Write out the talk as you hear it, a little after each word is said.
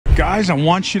Guys, I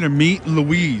want you to meet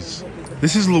Louise.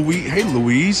 This is Louise. Hey,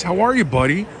 Louise, how are you,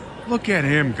 buddy? Look at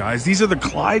him, guys. These are the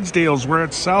Clydesdales. We're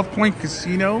at South Point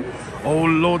Casino. Oh,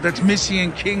 Lord, that's Missy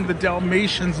and King, the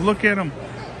Dalmatians. Look at them.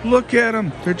 Look at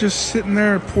them. They're just sitting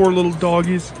there, poor little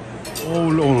doggies. Oh,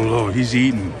 Lord, he's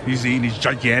eating. He's eating. He's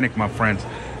gigantic, my friends.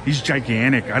 He's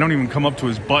gigantic. I don't even come up to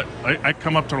his butt. I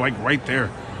come up to, like, right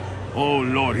there. Oh,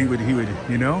 Lord, he would,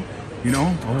 you know?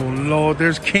 Oh, Lord,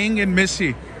 there's King and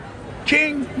Missy.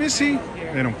 King, Missy.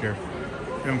 They don't care.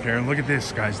 They don't care. Look at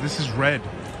this, guys. This is Red.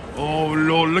 Oh,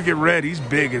 Lord, look at Red. He's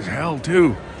big as hell,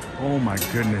 too. Oh, my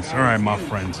goodness. All right, my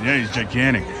friends. Yeah, he's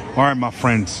gigantic. All right, my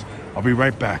friends. I'll be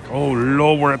right back. Oh,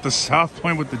 Lord, we're at the South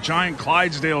Point with the giant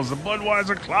Clydesdales, the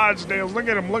Budweiser Clydesdales. Look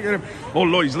at him. Look at him. Oh,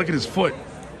 Lord, he's licking his foot.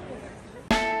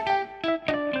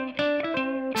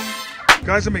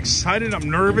 Guys, I'm excited.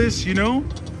 I'm nervous, you know?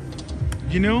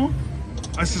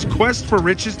 This is Quest for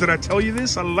Riches. Did I tell you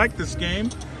this? I like this game.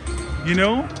 You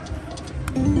know?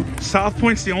 South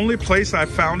Point's the only place I've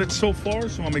found it so far,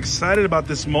 so I'm excited about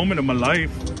this moment of my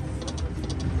life.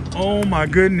 Oh my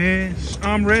goodness.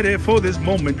 I'm ready for this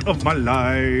moment of my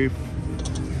life.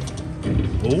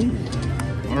 Oh.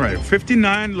 All right,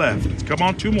 59 left. Come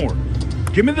on, 2 more.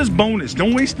 Give me this bonus.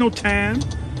 Don't waste no time.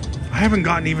 I haven't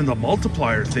gotten even the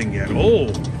multiplier thing yet.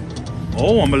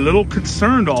 Oh, I'm a little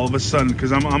concerned all of a sudden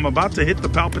because I'm about to hit the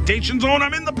palpitation zone.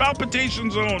 I'm in the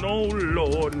palpitation zone. Oh,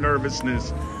 Lord,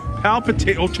 nervousness.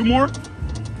 Palpitate. Oh, 2 more?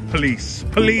 Police.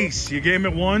 You gave me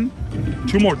 1.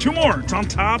 2 more. It's on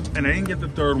top, and I didn't get the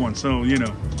 3rd one. So, you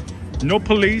know, no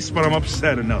police, but I'm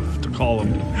upset enough to call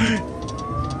them.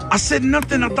 I said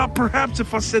nothing. I thought perhaps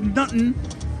if I said nothing,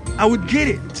 I would get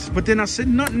it. But then I said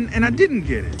nothing, and I didn't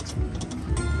get it.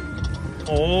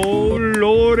 Oh,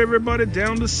 Lord, everybody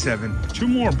down to 7. 2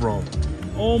 more, bro.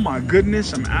 Oh, my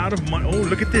goodness. I'm out of money. Oh,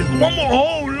 look at this. 1 more.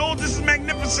 Oh, Lord, this is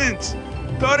magnificent.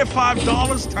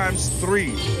 $35 times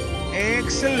 3.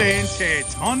 Excellent.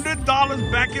 It's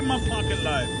 $100 back in my pocket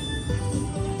life.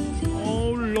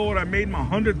 Oh, Lord, I made my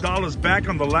 $100 back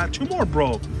on the last. 2 more,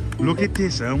 bro. Look at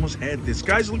this. I almost had this.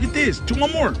 Guys, look at this. 2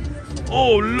 more.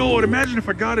 Oh, Lord, imagine if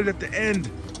I got it at the end.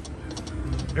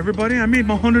 Everybody, I made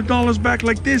my $100 back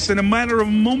like this in a matter of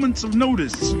moments of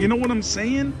notice. You know what I'm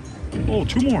saying? Oh,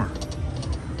 2 more.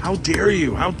 How dare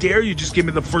you? How dare you just give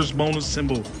me the first bonus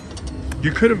symbol?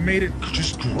 You could have made it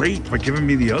just great by giving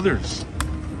me the others.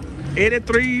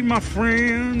 83, my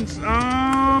friends.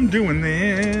 I'm doing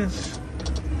this.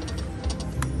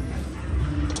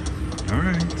 All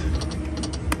right.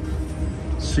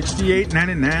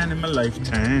 $68.99 in my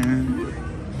lifetime.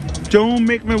 Don't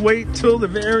make me wait till the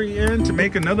very end to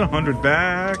make another 100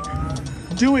 back.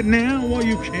 Do it now while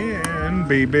you can,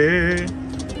 baby.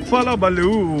 Follow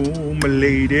Baloo, my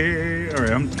lady. All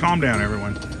right, calm down,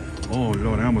 everyone. Oh,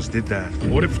 Lord, I almost did that.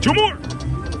 What if 2 more?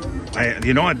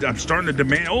 I'm starting to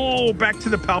demand. Oh, back to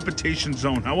the palpitation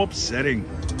zone. How upsetting.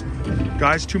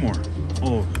 Guys, 2 more.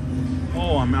 Oh,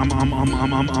 I'm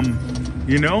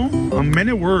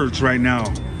many words right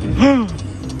now.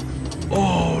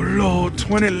 Oh, Lord,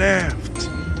 20 left.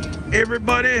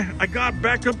 Everybody, I got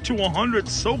back up to 100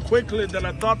 so quickly that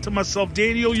I thought to myself,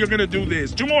 Daniel, you're going to do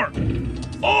this. 2 more.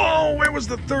 Oh, where was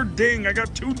the 3rd ding? I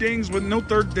got 2 dings with no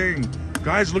 3rd ding.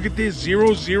 Guys, look at this.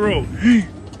 0, 0.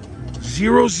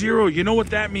 0, 0. You know what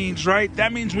that means, right?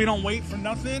 That means we don't wait for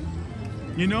nothing.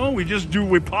 You know, we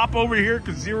pop over here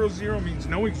because 0, 0 means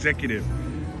no executive.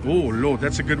 Oh, Lord,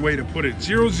 that's a good way to put it.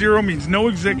 0, 0 means no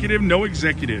executive, no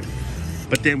executive.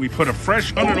 But then we put a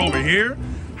fresh 100 over here.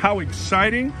 How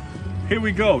exciting. Here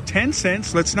we go. 10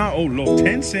 cents. Let's not, oh, Lord,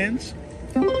 10 cents.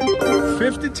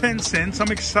 50, 10 cents. I'm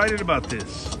excited about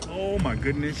this. Oh, my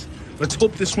goodness. Let's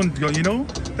hope this one,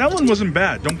 that one wasn't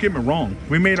bad. Don't get me wrong.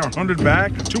 We made our 100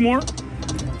 back. 2 more.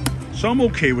 So I'm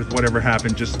okay with whatever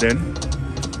happened just then.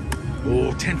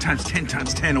 Oh, 10 times 10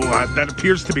 times 10. Oh, that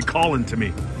appears to be calling to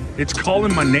me. It's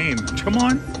calling my name. Come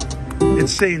on.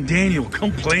 It's saying, Daniel,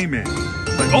 come play me.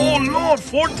 Like, oh, Lord,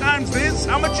 4 times this?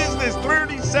 How much is this?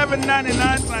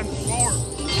 $37.99 times 4.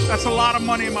 That's a lot of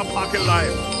money in my pocket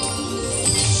life.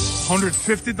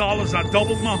 $150. I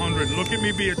doubled my 100. Look at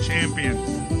me be a champion.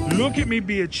 Look at me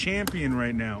be a champion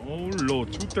right now. Oh, Lord,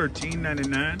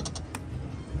 $213.99.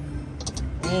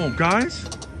 Oh, guys.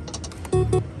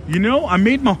 I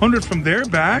made my 100 from there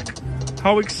back.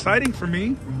 How exciting for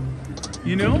me.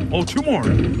 Oh, 2 more.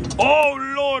 Oh,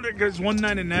 Lord, it goes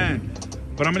 $199.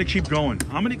 But I'm going to keep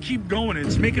going.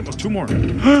 It's making 2 more.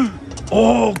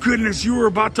 Oh, goodness. You were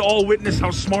about to all witness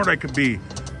how smart I could be.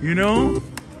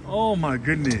 Oh, my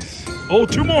goodness. Oh,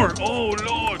 2 more. Oh,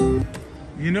 Lord.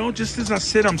 Just as I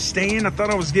said I'm staying, I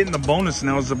thought I was getting the bonus, and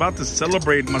I was about to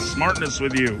celebrate my smartness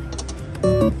with you.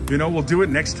 You know, we'll do it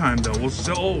next time though. We'll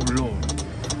still, oh Lord.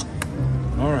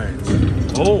 All right.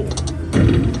 Oh,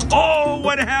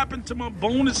 what happened to my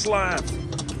bonus laugh?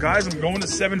 Guys, I'm going to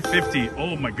 750.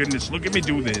 Oh my goodness, look at me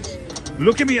do this.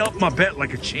 Look at me up my bet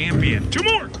like a champion. 2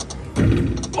 more.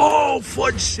 Oh,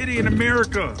 Fudge City in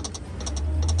America.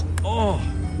 Oh,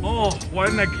 why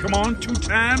didn't I, come on, 2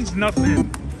 times, nothing.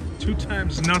 2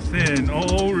 times, nothing.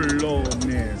 Oh,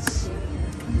 Lordness.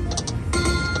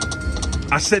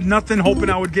 I said nothing, hoping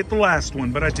I would get the last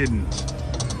one, but I didn't.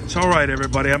 It's all right,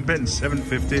 everybody. I'm betting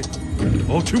 750.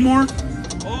 Oh, 2 more.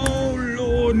 Oh,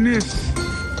 Lordness.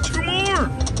 2 more.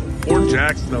 4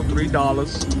 jacks, though,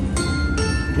 $3.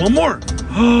 1 more.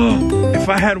 If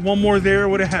I had 1 more there, I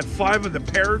would have had 5 of the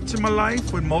parrots in my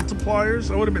life with multipliers.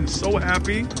 I would have been so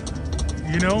happy.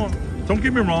 You know, don't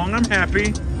get me wrong, I'm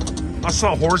happy. I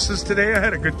saw horses today. I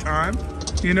had a good time.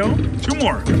 You know, 2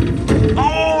 more.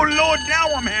 Oh, Lord, now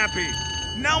I'm happy.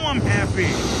 Now I'm happy.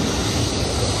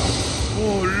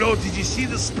 Oh, Lord, did you see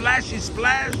the splashy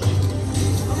splash?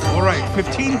 All right,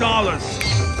 $15.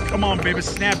 Come on, baby,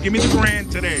 snap. Give me the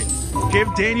grand today.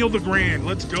 Give Daniel the grand.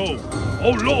 Let's go.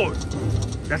 Oh, Lord.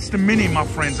 That's the mini, my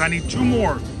friends. I need 2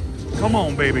 more. Come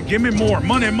on, baby. Give me more.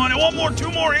 Money, money. 1 more, 2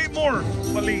 more, 8 more.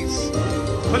 Police.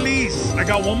 Police. I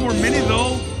got 1 more mini,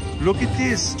 though. Look at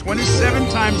this. 27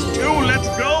 times 2. Let's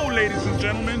go, ladies and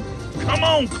gentlemen. Come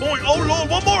on, coin. Oh, Lord,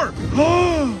 1 more.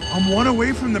 Oh, I'm 1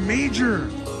 away from the major.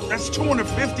 That's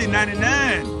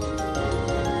 $250.99.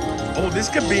 Oh, this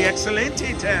could be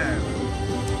excelente time.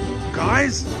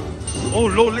 Guys. Oh,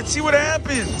 Lord, let's see what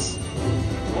happens.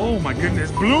 Oh, my goodness.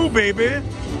 Blue, baby.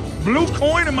 Blue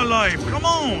coin in my life. Come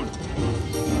on.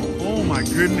 Oh, my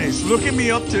goodness. Look at me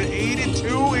up to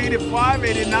 82, 85,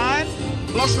 89.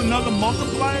 Plus another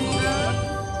multiplying tab.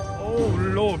 Oh,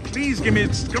 Lord. Please give me...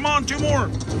 Come on, 2 more.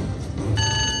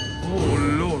 Oh,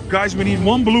 Lord. Guys, we need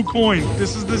 1 blue coin.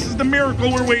 This is the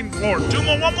miracle we're waiting for. 2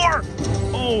 more, 1 more.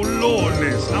 Oh,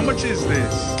 Lordness. How much is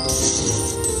this?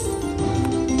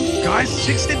 Guys,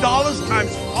 $60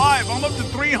 times 5. I'm up to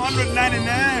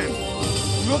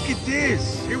 $399. Look at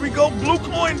this. Here we go. Blue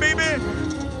coin, baby.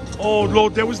 Oh,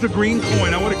 Lord, there was the green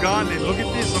coin. I would have gotten it. Look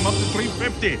at this. I'm up to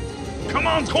 $350. Come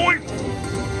on, coin.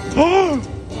 Oh,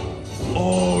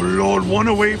 Lord, 1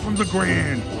 away from the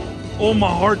grand. Oh, my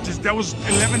heart just, that was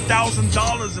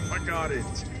 $11,000 if I got it.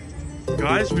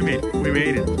 Guys, we made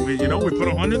it. We put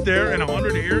 100 there and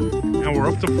 100 here, and we're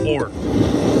up to 4.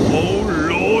 Oh,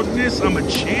 Lordness, I'm a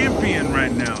champion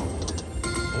right now.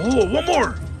 Oh, 1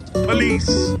 more. Police.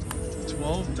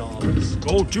 $12.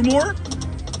 Oh, 2 more?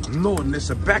 Lordness,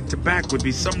 a back-to-back would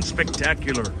be something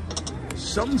spectacular.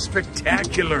 Something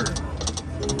spectacular.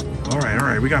 All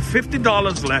right. We got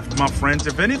 $50 left, my friends.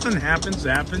 If anything happens,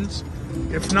 happens.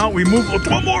 If not, we move. Oh,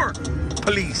 1 more.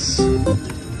 Police.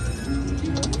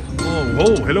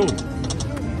 Oh, hello.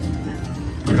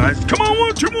 Guys, come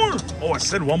on, 2 more. Oh, I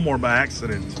said 1 more by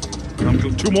accident.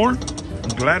 2 more?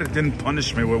 I'm glad it didn't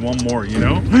punish me with 1 more, you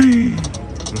know?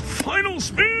 The final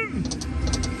spin.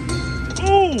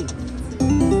 Oh,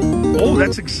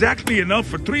 that's exactly enough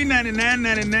for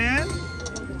 $399.99.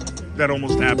 That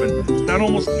almost happened. That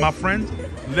almost, my friend.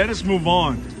 Let us move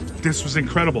on. This was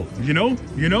incredible. You know?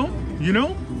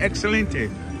 Excelente.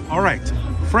 All right.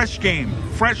 Fresh game.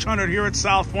 Fresh 100 here at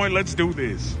South Point. Let's do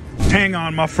this. Hang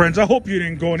on, my friends. I hope you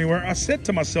didn't go anywhere. I said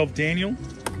to myself, Daniel,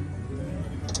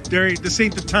 this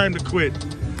ain't the time to quit.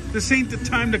 This ain't the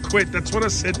time to quit. That's what I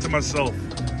said to myself.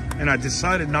 And I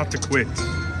decided not to quit.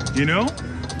 You know?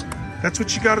 That's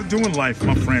what you got to do in life,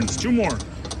 my friends. 2 more.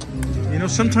 You know,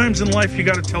 sometimes in life you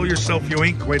got to tell yourself you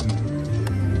ain't quitting.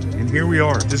 And here we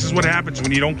are. This is what happens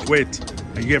when you don't quit.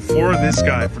 You get 4 of this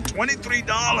guy for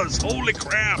 $23. Holy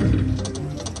crap.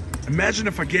 Imagine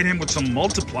if I get him with some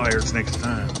multipliers next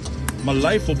time. My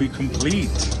life will be complete.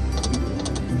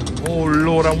 Oh,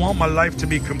 Lord, I want my life to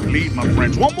be complete, my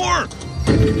friends. 1 more.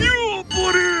 You,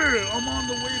 buddy. I'm on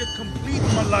the way to complete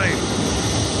my life.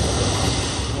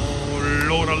 Oh,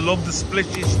 Lord, I love the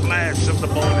splishy splash of the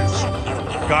bonus.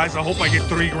 Guys, I hope I get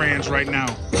 3 grands right now.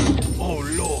 Oh,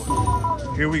 Lord.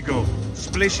 Here we go.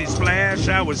 Splishy splash,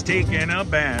 I was taking a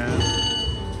bath.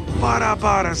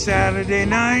 Bada Saturday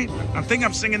night. I think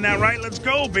I'm singing that right. Let's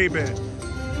go, baby.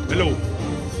 Hello.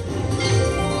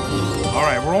 All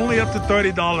right, we're only up to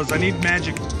 $30. I need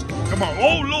magic. Come on.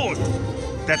 Oh, Lord.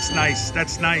 That's nice.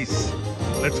 That's nice.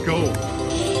 Let's go.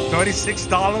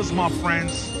 $36, my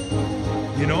friends.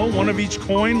 You know, 1 of each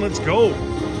coin. Let's go.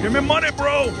 Give me money,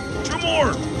 bro. 2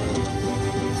 more.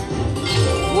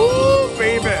 Woo,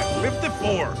 baby.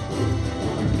 54.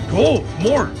 Go.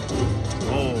 More.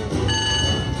 Oh.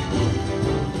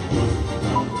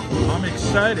 I'm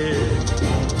excited.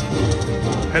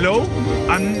 Hello?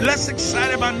 I'm less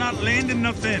excited about not landing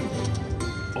nothing.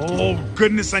 Oh,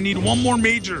 goodness, I need one more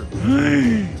major.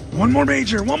 One more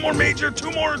major,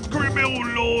 two more. Oh,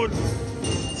 Lord.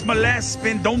 It's my last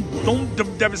spin. Don't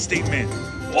devastate, man.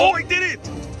 Oh, I did it.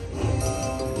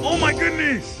 Oh, my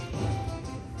goodness.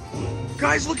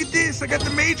 Guys, look at this. I got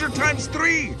the major times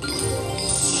 3.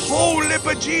 Holy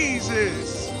but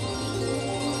Jesus.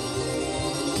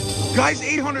 Guys,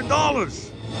 $800.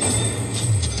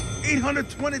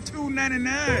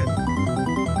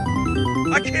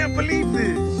 $822.99. I can't believe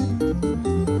this.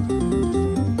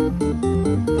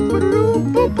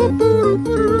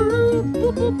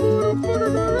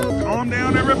 Calm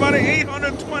down, everybody.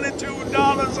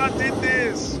 $822. I did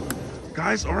this.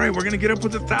 Guys, all right, we're going to get up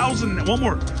with 1,000. One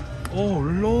more. Oh,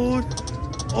 Lord.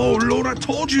 Oh, Lord, I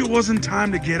told you it wasn't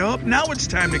time to get up. Now it's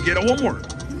time to get up. One more.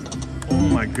 Oh,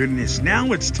 my goodness.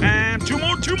 Now it's time. Two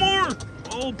more.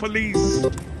 Oh, police.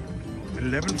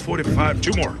 11:45.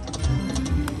 2 more.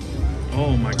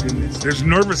 Oh, my goodness. There's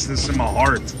nervousness in my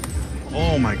heart.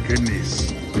 Oh, my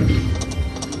goodness.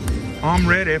 I'm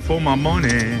ready for my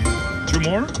money. 2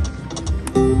 more.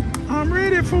 I'm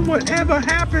ready for whatever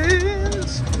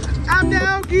happens. I'm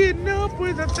now getting up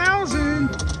with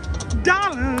 $1,000.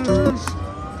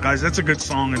 Guys, that's a good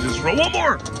song. I just wrote. One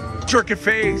more. Jerky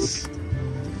face.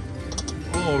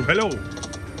 Oh, hello.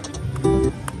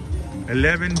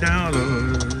 $11.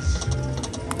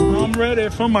 I'm ready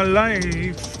for my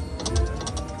life.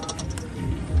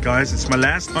 Guys, it's my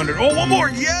last 100. Oh, one more.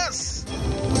 Yes.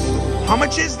 How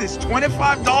much is this?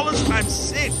 $25 times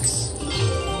 6.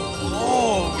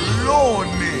 Oh, Lord,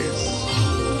 miss.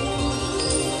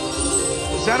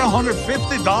 Is that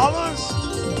 $150?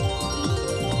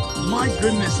 My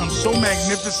goodness, I'm so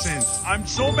magnificent. I'm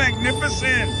so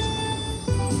magnificent.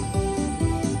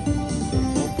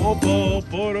 Oh,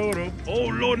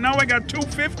 Lord, now I got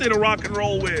 $250 to rock and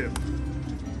roll with.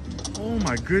 Oh,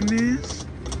 my goodness.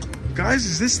 Guys,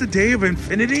 is this the day of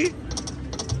infinity?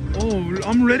 Oh,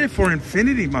 I'm ready for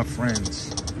infinity, my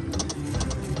friends.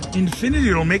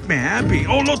 Infinity will make me happy.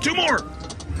 Oh, no, 2 more.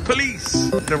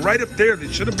 Police. They're right up there. They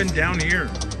should have been down here.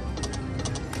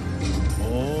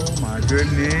 Oh, my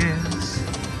goodness.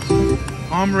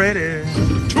 I'm ready.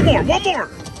 2 more. 1 more.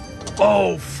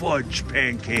 Oh, fudge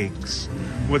pancakes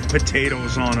with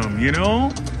potatoes on them, you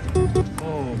know?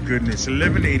 Oh, goodness.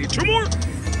 11.80. 2 more.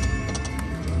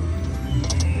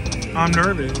 I'm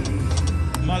nervous.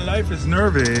 My life is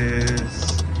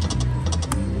nervous.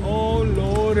 Oh,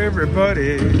 Lord,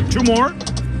 everybody. 2 more.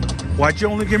 Why'd you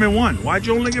only give me 1? Why'd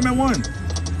you only give me 1?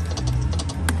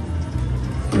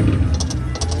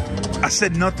 I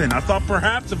said nothing. I thought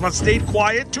perhaps if I stayed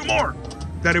quiet, 2 more,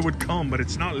 that it would come, but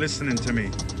it's not listening to me.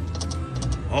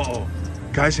 Uh-oh.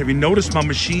 Guys, have you noticed my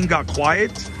machine got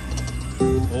quiet?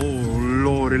 Oh,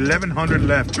 Lord, 1,100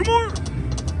 left. 2 more.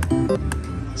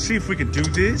 See if we can do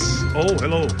this. Oh,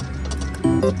 hello.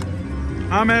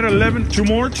 I'm at 11. 2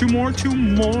 more.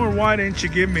 Why didn't you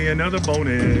give me another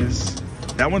bonus?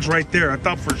 That one's right there. I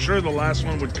thought for sure the last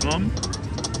one would come.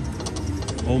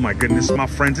 Oh my goodness, my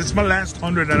friends. It's my last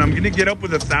 100 and I'm going to get up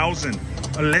with 1,000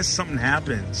 unless something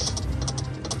happens.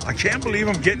 I can't believe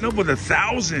I'm getting up with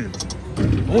 1,000.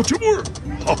 Oh, 2 more.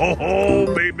 Oh,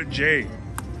 baby J.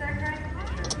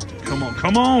 Come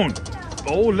on.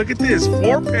 Oh, look at this.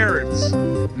 4 parrots.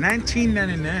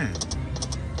 $19.99.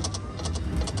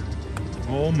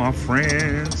 Oh, my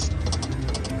friends.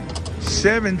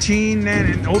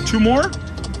 $17.99. Oh, 2 more?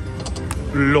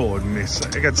 Lord, miss.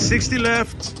 I got 60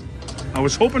 left. I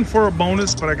was hoping for a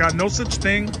bonus, but I got no such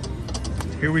thing.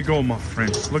 Here we go, my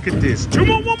friends. Look at this. 2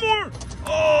 more, 1 more.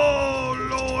 Oh,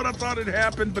 Lord, I thought it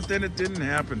happened, but then it didn't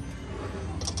happen.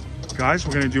 Guys,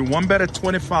 we're going to do 1 bet at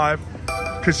 25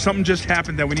 because something just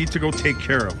happened that we need to go take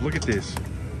care of. Look at this.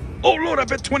 Oh, Lord, I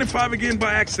bet 25 again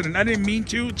by accident. I didn't mean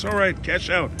to. It's all right. Cash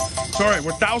out. It's all right.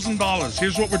 We're $1,000.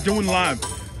 Here's what we're doing live.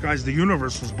 Guys, the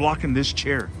universe was blocking this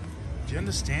chair. Do you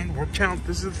understand? We're counting.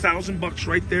 This is $1,000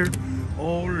 right there.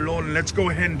 Oh, Lord. Let's go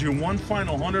ahead and do one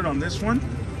final 100 on this one.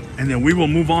 And then we will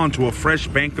move on to a fresh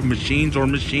bank of machines or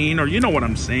machine, or you know what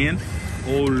I'm saying.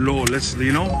 Oh, Lord. Let's,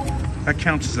 you know, that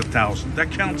counts as 1,000.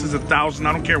 That counts as 1,000.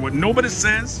 I don't care what nobody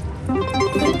says.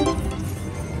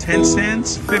 10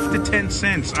 cents, 50, 10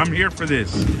 cents. I'm here for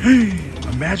this.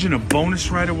 Imagine a bonus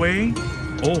right away.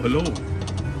 Oh, hello.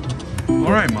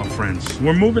 All right, my friends.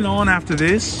 We're moving on after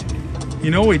this. You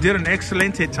know, we did an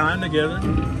excellent time together.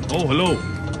 Oh, hello.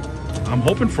 I'm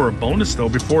hoping for a bonus, though,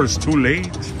 before it's too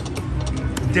late.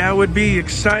 That would be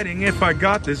exciting if I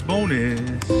got this bonus.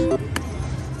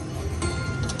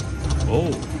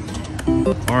 Oh.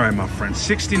 All right, my friends.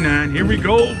 69. Here we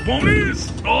go.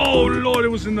 Bonus. Oh, Lord, it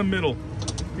was in the middle.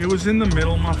 It was in the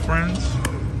middle, my friends.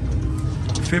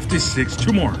 56.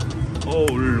 Two more. Oh,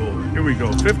 Lord. Here we go.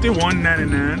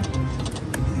 51.99.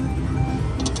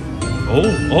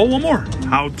 Oh, one more.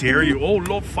 How dare you? Oh,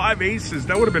 Lord, 5 aces.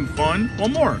 That would have been fun.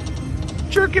 One more.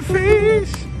 Jerky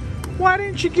face. Why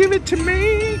didn't you give it to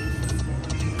me?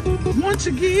 Once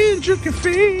again, jerky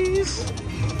face.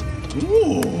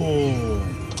 Ooh.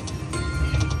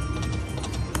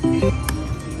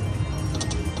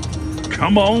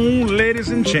 Come on, ladies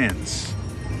and gents.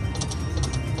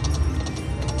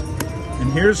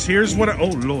 And here's what oh,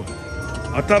 Lord.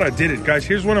 I thought I did it. Guys,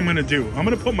 here's what I'm going to do. I'm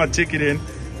going to put my ticket in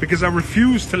because I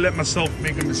refuse to let myself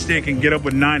make a mistake and get up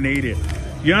with 980.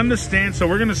 You understand? So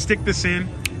we're going to stick this in.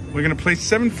 We're going to play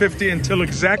 750 until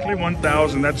exactly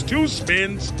 1,000. That's 2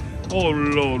 spins. Oh,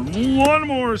 Lord. One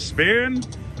more spin.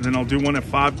 And then I'll do one at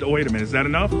 5. Oh, wait a minute. Is that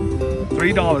enough?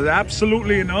 $3.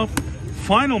 Absolutely enough.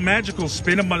 Final magical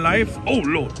spin of my life. Oh,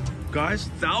 Lord. Guys,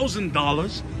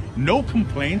 $1,000. No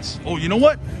complaints. Oh, you know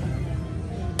what?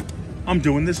 I'm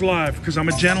doing this live because I'm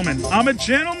a gentleman. I'm a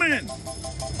gentleman.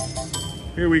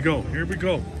 Here we go. Here we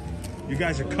go. You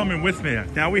guys are coming with me.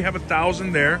 Now we have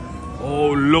 1,000 there.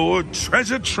 Oh, Lord.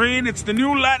 Treasure train. It's the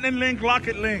new Lightning Link,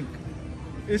 Locket Link.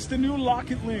 It's the new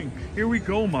Locket Link. Here we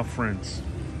go, my friends.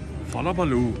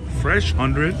 Falabaloo. Fresh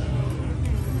 100.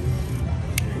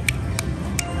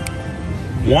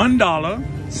 $1.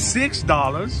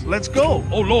 $6. Let's go.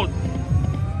 Oh, Lord.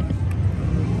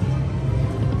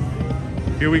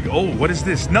 Here we go. Oh, what is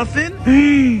this? Nothing?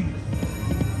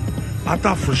 I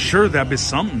thought for sure that'd be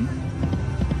something.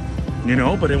 You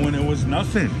know, but when it was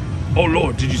nothing. Oh,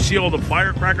 Lord. Did you see all the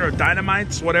firecracker or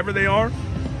dynamites, whatever they are?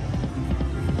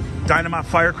 Dynamite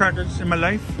firecrackers in my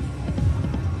life.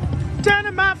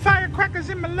 Dynamite firecrackers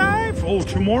in my life. Oh,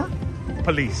 2 more?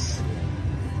 Police.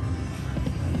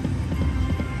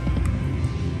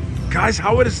 Guys,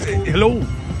 how it is? Hello?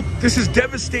 This is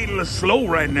devastatingly slow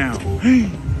right now.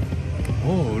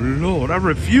 Oh, Lord. I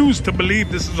refuse to believe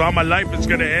this is how my life is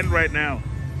going to end right now.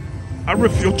 I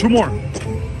refuse. 2 more.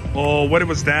 Oh, what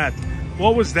was that?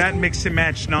 What was that mix and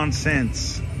match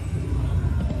nonsense?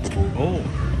 Oh.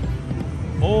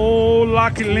 Oh,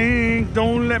 Locky Link.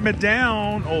 Don't let me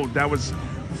down. Oh, that was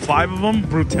 5 of them.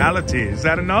 Brutality. Is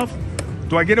that enough?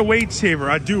 Do I get a weight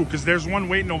saver? I do, because there's one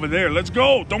waiting over there. Let's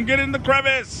go. Don't get in the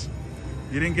crevice.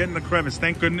 You didn't get in the crevice.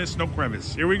 Thank goodness, no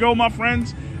crevice. Here we go, my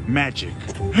friends. Magic.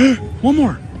 One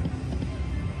more.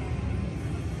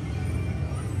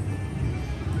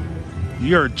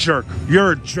 You're a jerk.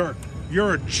 You're a jerk.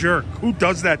 You're a jerk. Who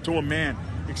does that to a man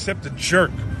except a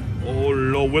jerk? Oh,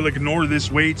 Lord, we'll ignore this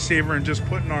weight saver and just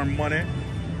put in our money.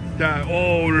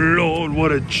 Oh, Lord,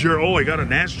 what a jerk. Oh, I got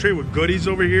an ashtray with goodies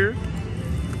over here.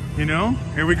 You know?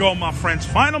 Here we go, my friends.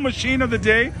 Final machine of the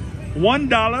day.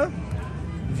 $1.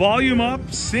 Volume up,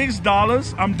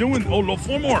 $6. I'm doing, oh, look,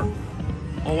 4 more.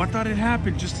 Oh, I thought it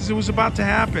happened just as it was about to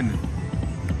happen.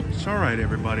 It's all right,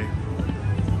 everybody.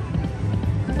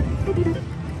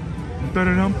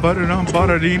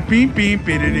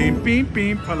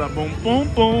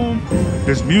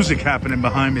 There's music happening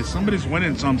behind me. Somebody's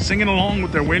winning, so I'm singing along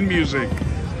with their win music.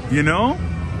 You know?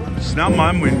 It's not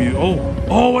my win music.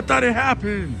 Oh, I thought it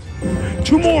happened.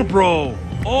 2 more, bro.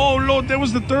 Oh, Lord, there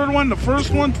was the 3rd one, the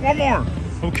first one, 4 more.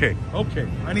 Okay.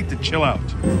 I need to chill out.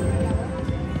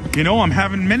 You know, I'm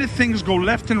having many things go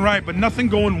left and right, but nothing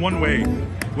going one way.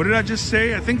 What did I just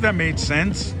say? I think that made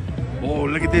sense. Oh,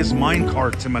 look at this. Mine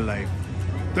carts in my life.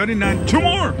 39. 2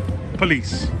 more.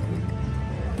 Police.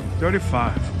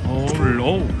 35. Oh,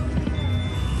 low.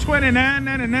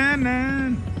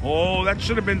 29.99. Oh, that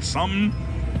should have been something.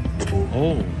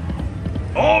 Oh,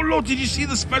 look. Did you see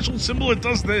the special symbol? It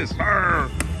does this. Arr.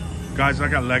 Guys, I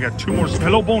got 2 more.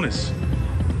 Hello, bonus.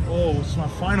 Oh, it's my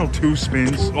final 2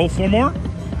 spins. Oh, 4 more?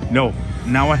 No.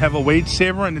 Now I have a weight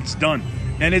saver and it's done.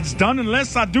 And it's done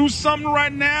unless I do something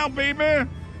right now, baby.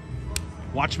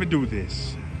 Watch me do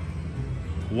this.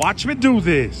 Watch me do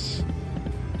this.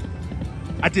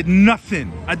 I did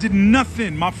nothing.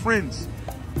 My friends.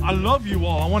 I love you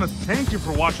all. I want to thank you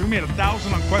for watching. We made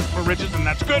 1,000 on Quest for Riches, and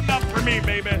that's good enough for me,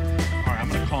 baby. All right, I'm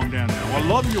going to calm down now. I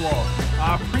love you all.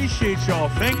 I appreciate y'all.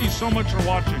 Thank you so much for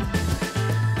watching.